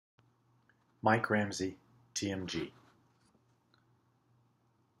Mike Ramsey, TMG.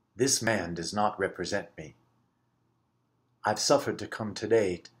 This man does not represent me. I've suffered to come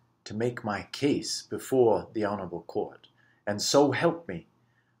today to make my case before the honorable court, and so help me,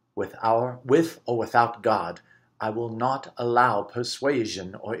 with or without God, I will not allow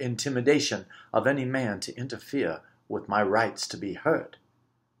persuasion or intimidation of any man to interfere with my rights to be heard.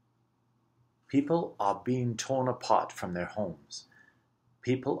 People are being torn apart from their homes.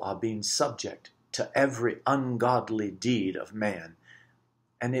 People are being subject to every ungodly deed of man,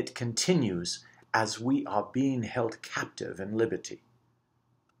 and it continues as we are being held captive in liberty.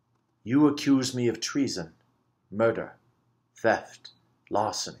 You accuse me of treason, murder, theft,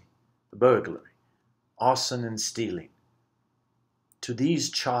 larceny, burglary, arson, and stealing. To these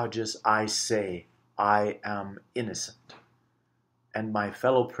charges I say I am innocent, and my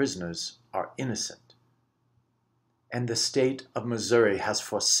fellow prisoners are innocent. And the state of Missouri has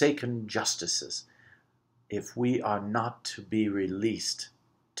forsaken justices if we are not to be released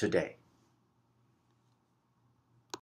today.